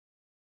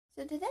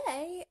So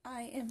today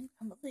I am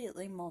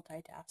completely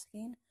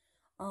multitasking.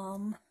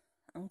 I'm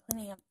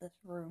cleaning up this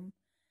room,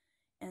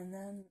 and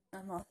then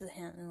I'm also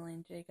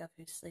handling Jacob,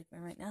 who's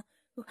sleeping right now,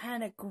 who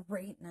had a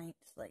great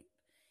night's sleep.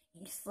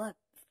 He slept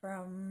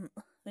from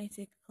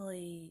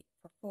basically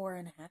for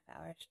 4.5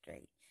 hours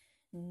straight,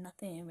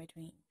 nothing in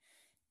between.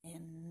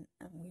 And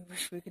we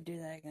wish we could do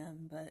that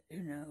again, but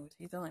who knows?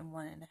 He's only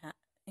 1.5.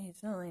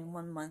 He's only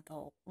 1 month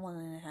old,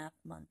 1.5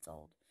 months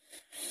old.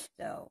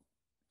 So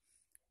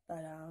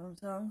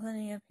I'm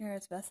cleaning up here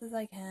as best as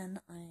I can.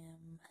 I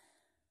am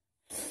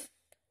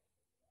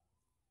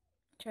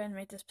trying to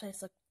make this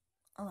place look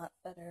a lot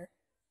better.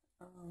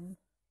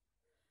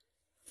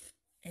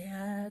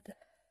 And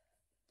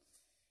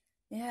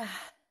yeah,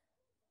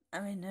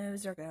 my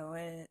nose are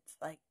going. It's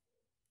like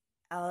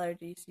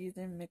allergy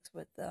season mixed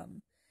with the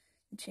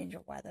change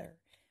of weather.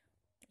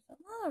 There's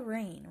a lot of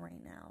rain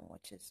right now,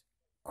 which is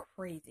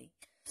crazy.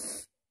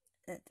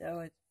 And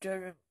so it's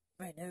driven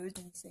my nose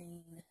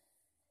insane.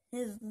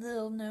 His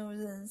little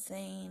nose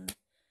insane.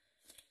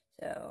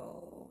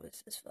 So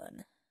this is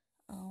fun.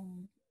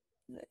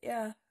 But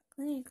yeah,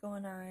 cleaning's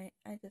going alright.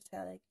 I just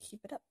gotta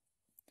keep it up.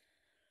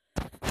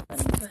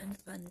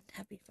 Fun,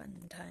 happy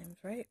fun times,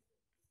 right?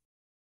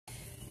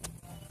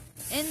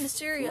 In the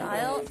cereal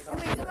aisle, we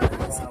come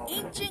across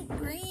ancient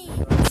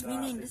greens,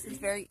 meaning this is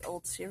very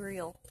old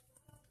cereal.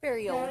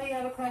 Very old.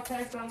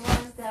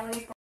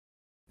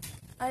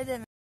 I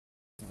didn't.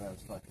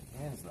 Those fucking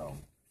hands, though.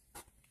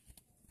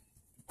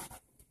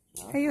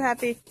 Are you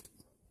happy?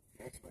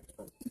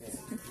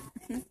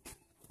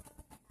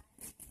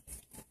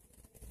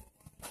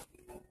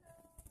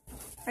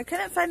 I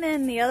couldn't find it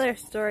in the other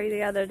story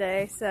the other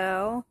day,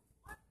 so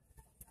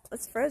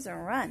let's Frozen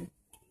Run.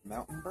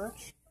 Mountain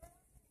birch?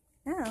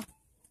 Yeah.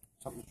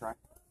 Something to try.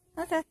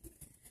 Okay.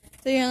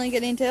 So you're only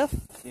getting 2?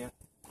 Yeah.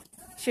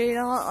 Sure you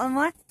don't want one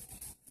more?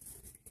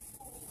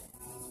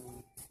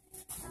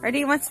 Or do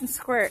you want some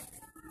squirt?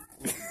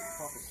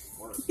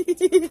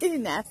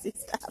 Nasty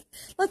stuff.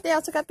 Look, they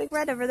also got Big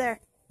Red over there.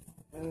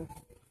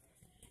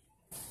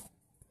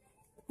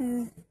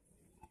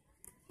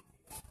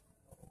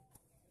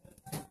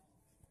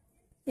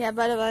 Yeah,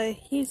 by the way,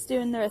 he's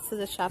doing the rest of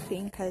the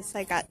shopping because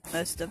I got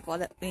most of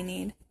what we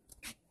need.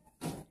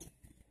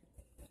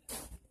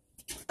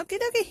 Okie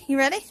dokie, you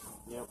ready?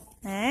 Yep.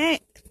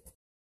 Alright.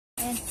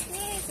 And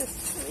he's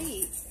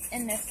asleep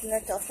in this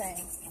little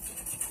thing.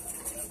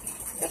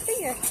 Go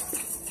figure.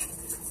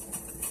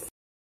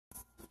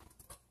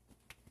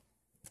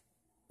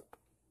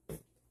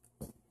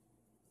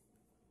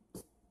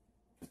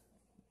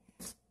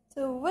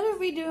 So what are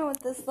we doing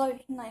with this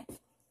large knife?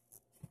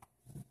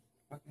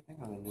 What do you think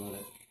I'm gonna do with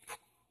it?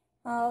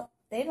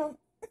 They don't.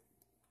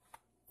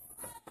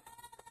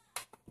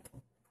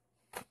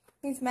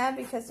 He's mad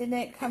because he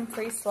didn't come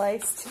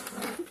pre-sliced. I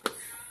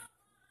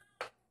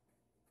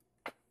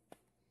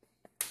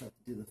have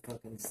to do the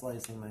fucking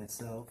slicing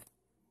myself.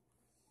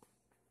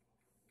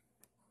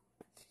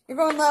 You're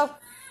going low.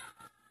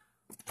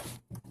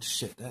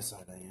 Shit, that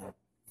side I am.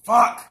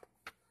 Fuck!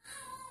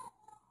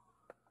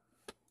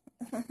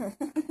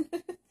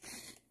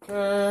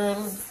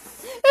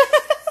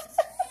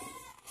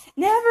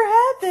 Never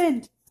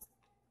happened.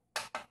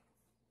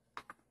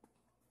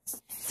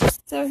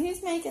 So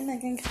he's making the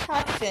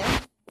concoction.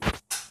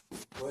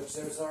 Which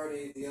there's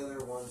already the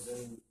other ones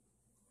in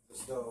the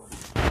stove.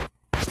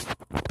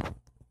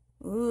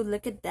 Ooh,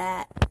 look at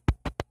that.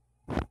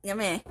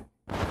 Yummy.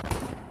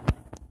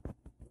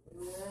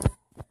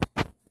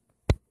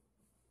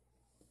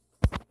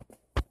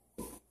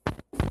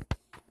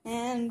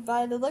 And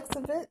by the looks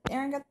of it,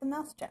 Aaron got the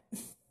mousetrap.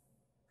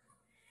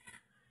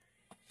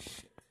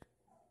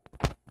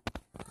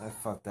 I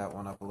fucked that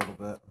one up a little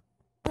bit.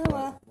 Oh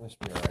well. That should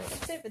be alright.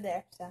 It's over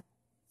there, so.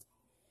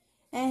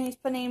 And he's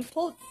putting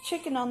pulled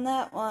chicken on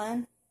that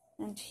one.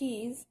 And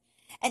cheese.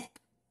 And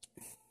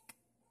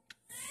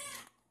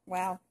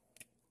wow.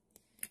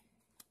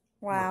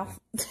 Wow.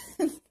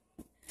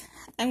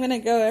 I'm gonna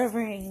go over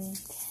and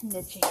tend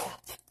to Jacob.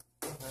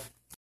 Okay.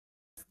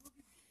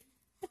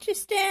 What you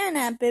staring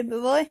at, baby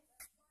boy?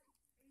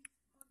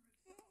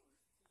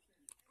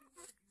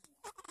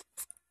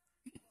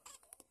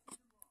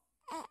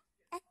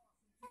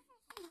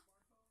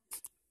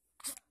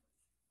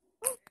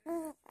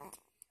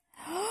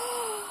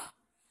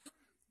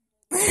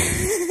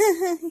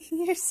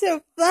 You're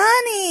so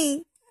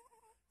funny.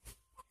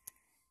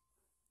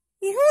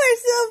 You are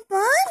so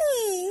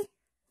funny.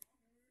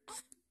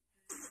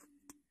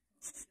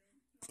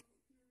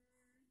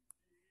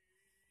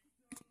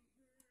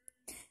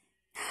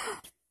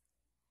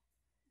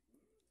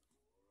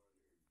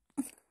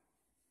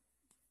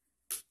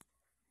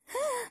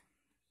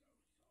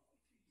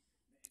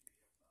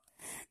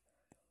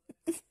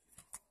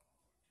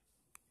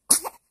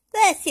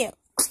 Bless you.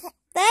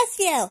 Bless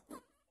you.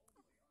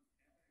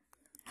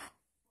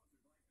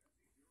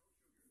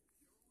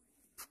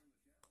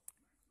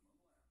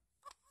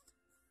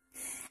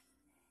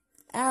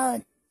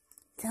 Oh,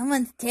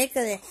 someone's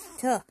ticklish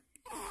too.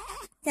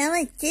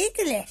 Someone's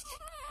ticklish.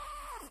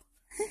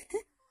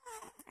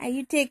 Are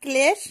you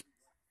ticklish?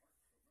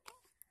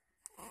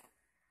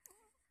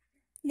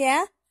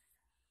 Yeah?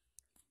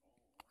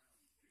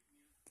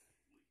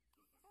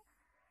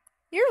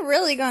 You're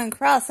really going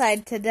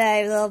cross-eyed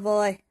today, little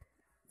boy.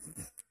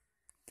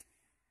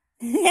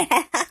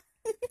 Yeah.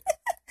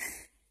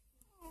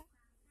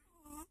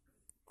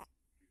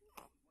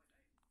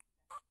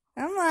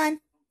 Come on.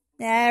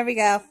 There we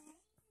go.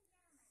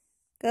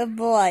 Good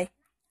boy.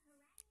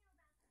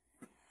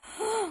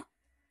 Oh,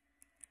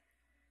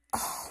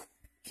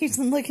 keeps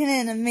on looking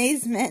in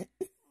amazement.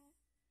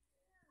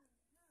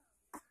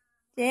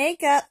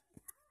 Jacob.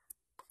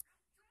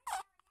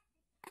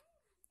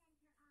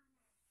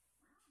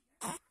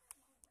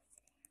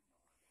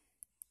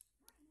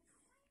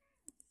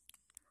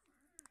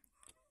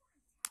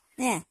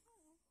 Yeah.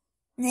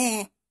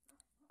 Yeah.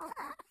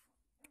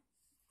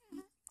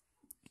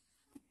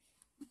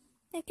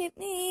 Look at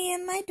me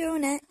and my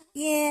donut.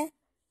 Yeah.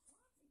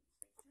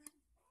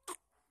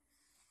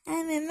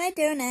 I'm in my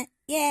donut.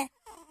 Yeah.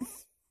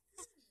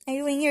 Are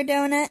you in your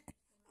donut?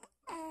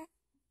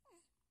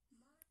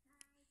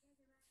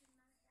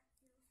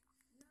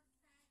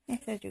 You're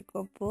such a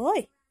good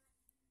boy.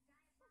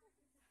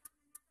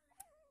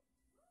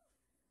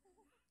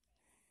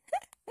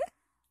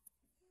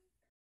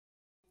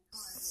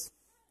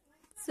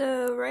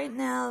 So right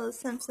now the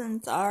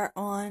Simpsons are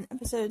on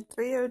episode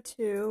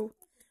 302.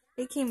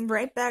 We came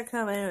right back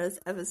home and it was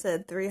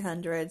episode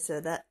 300, so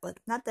that was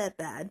not that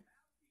bad.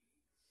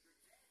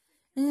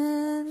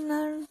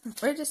 And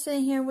we're just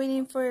sitting here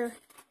waiting for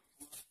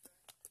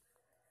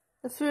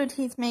the food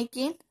he's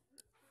making.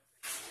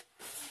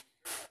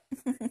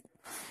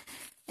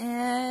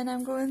 And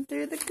I'm going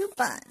through the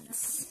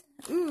coupons.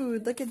 Ooh,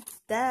 look at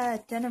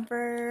that,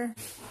 Jennifer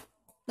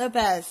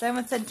Lopez. I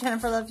almost said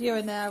Jennifer Love You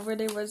and I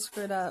really was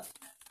screwed up.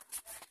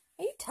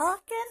 Are you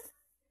talking?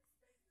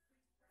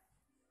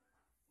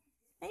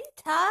 Are you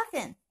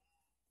talking?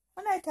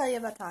 What did I tell you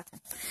about talking?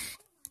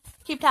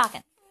 Keep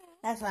talking.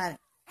 That's what I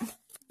mean.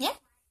 Yeah?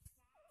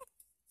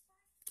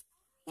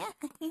 Yeah?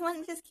 You want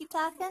to just keep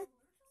talking?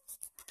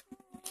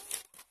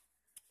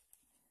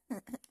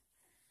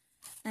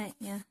 Alright,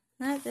 yeah.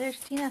 There's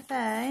Tina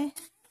Fey.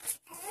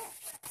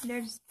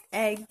 There's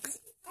eggs.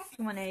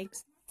 You want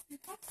eggs?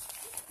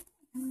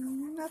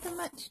 Nothing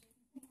much.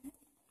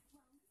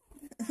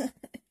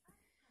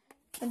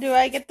 Do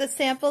I get to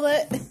sample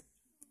it?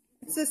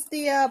 Is this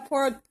the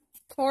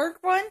pork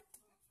one?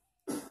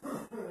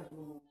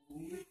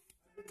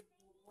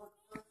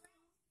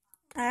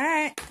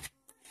 Alright.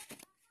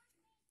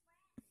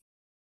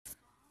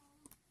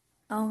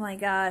 Oh my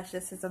gosh,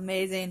 this is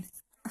amazing.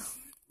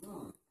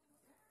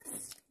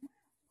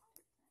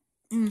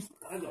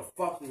 How the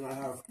fuck did I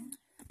have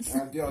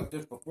dealt with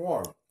this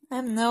before? I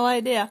have no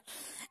idea.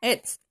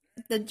 It's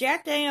the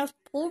Jack Daniel's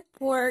pulled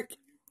pork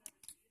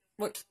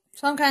with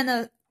some kind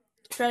of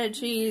shredded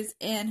cheese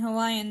and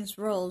Hawaiian's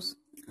rolls.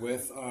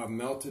 With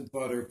melted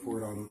butter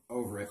poured on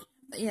over it.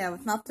 Yeah,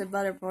 with melted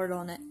butter poured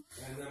on it.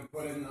 And then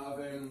put in the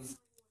oven,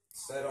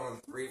 set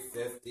on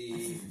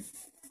 350.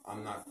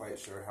 I'm not quite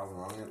sure how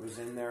long it was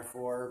in there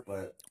for,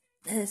 but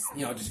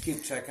just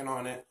keep checking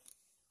on it.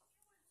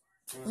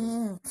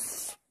 Oh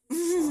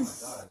my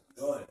god,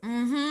 good.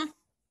 Mm-hmm.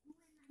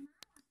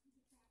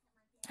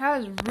 That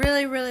was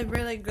really, really,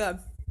 really good.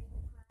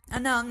 I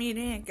know I'm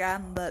eating it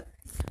again, but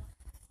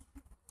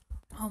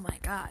oh my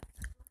god.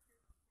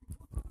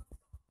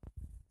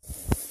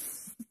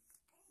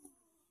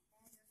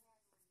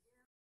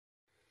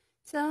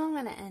 So I'm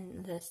gonna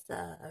end this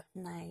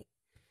night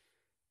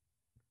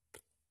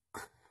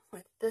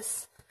with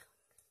this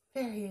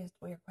very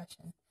weird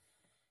question.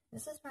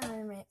 This is my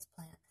roommate's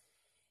plant.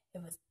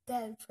 It was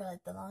dead for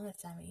like the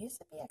longest time. It used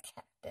to be a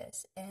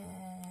cactus,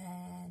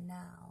 and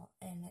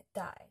it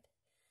died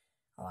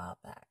a while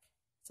back.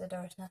 So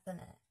there was nothing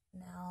in it.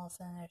 Now all of a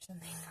sudden there's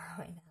something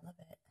growing out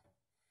of it.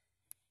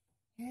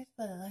 Here's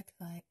what it looks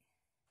like.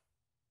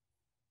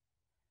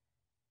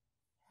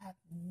 I have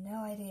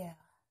no idea,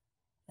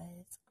 but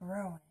it's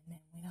growing and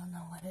we don't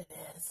know what it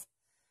is.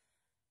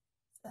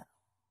 So,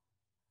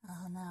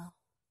 I don't know.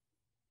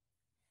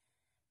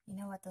 You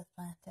know what this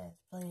plant is?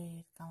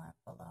 Please comment